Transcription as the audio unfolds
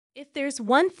If there's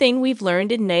one thing we've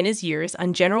learned in Nina's years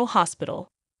on General Hospital,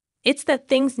 it's that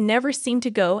things never seem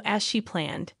to go as she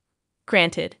planned.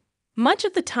 Granted, much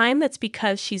of the time that's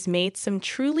because she's made some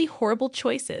truly horrible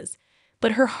choices,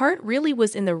 but her heart really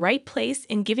was in the right place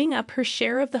in giving up her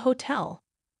share of the hotel.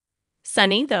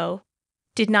 Sunny, though,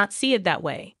 did not see it that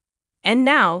way. And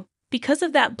now, because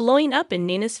of that blowing up in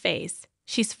Nina's face,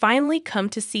 she's finally come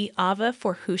to see Ava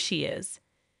for who she is.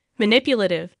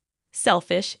 Manipulative,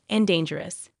 selfish, and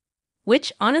dangerous.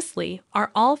 Which, honestly,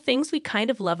 are all things we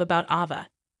kind of love about Ava.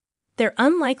 Their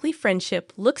unlikely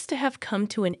friendship looks to have come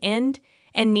to an end,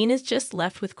 and Nina's just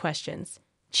left with questions.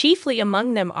 Chiefly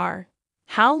among them are,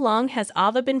 how long has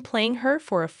Ava been playing her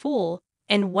for a fool,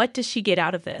 and what does she get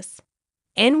out of this?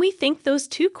 And we think those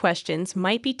two questions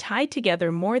might be tied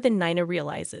together more than Nina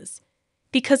realizes.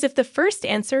 Because if the first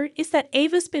answer is that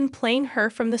Ava's been playing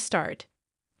her from the start,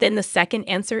 then the second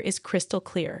answer is crystal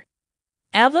clear.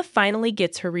 Ava finally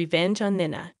gets her revenge on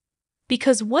Nina.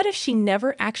 Because what if she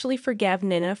never actually forgave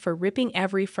Nina for ripping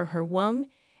Avery from her womb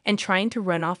and trying to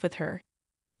run off with her?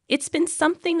 It's been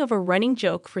something of a running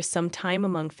joke for some time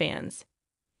among fans.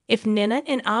 If Nina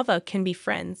and Ava can be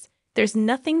friends, there's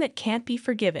nothing that can't be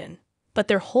forgiven. But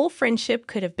their whole friendship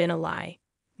could have been a lie.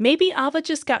 Maybe Ava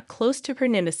just got close to her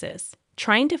nemesis,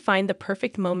 trying to find the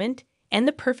perfect moment and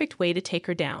the perfect way to take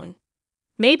her down.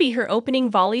 Maybe her opening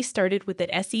volley started with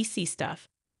that SEC stuff,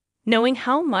 knowing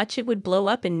how much it would blow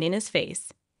up in Nina's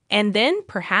face. And then,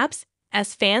 perhaps,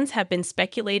 as fans have been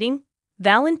speculating,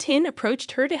 Valentin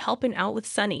approached her to help him out with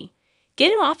Sunny,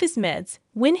 get him off his meds,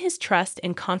 win his trust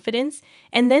and confidence,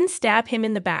 and then stab him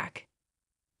in the back.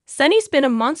 Sunny's been a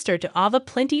monster to Ava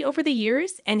plenty over the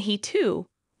years, and he, too,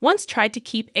 once tried to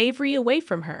keep Avery away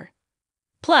from her.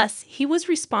 Plus, he was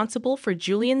responsible for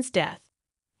Julian's death.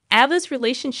 Ava's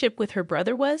relationship with her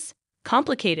brother was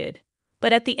complicated,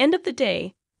 but at the end of the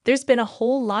day, there's been a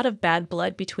whole lot of bad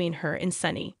blood between her and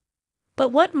Sunny.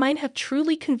 But what might have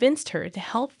truly convinced her to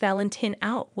help Valentin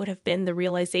out would have been the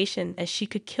realization that she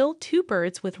could kill two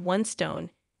birds with one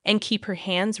stone and keep her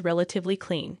hands relatively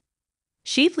clean.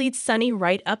 She leads Sunny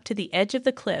right up to the edge of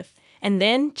the cliff, and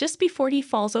then, just before he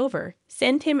falls over,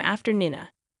 send him after Nina.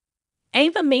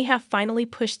 Ava may have finally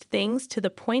pushed things to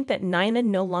the point that Nina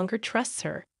no longer trusts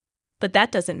her. But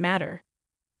that doesn't matter.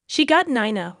 She got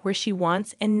Nina where she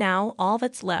wants, and now all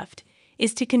that's left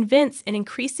is to convince an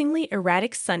increasingly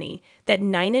erratic Sunny that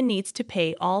Nina needs to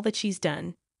pay all that she's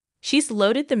done. She's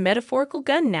loaded the metaphorical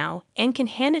gun now and can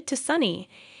hand it to Sunny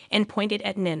and point it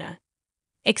at Nina.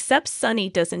 Except Sunny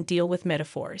doesn't deal with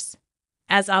metaphors.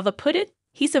 As Ava put it,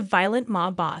 he's a violent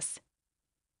mob boss.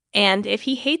 And if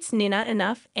he hates Nina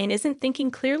enough and isn't thinking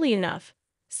clearly enough,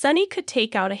 Sunny could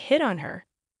take out a hit on her.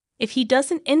 If he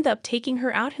doesn't end up taking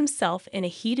her out himself in a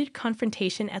heated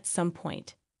confrontation at some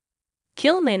point.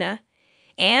 Kill Nina,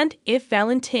 and if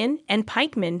Valentin and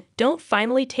Pikeman don't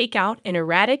finally take out an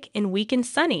erratic and weakened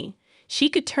Sunny, she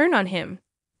could turn on him,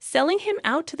 selling him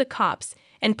out to the cops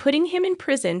and putting him in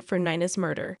prison for Nina's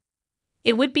murder.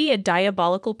 It would be a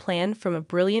diabolical plan from a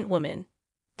brilliant woman.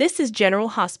 This is General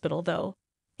Hospital, though,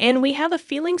 and we have a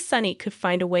feeling Sunny could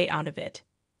find a way out of it.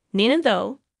 Nina,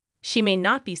 though, she may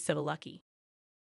not be so lucky.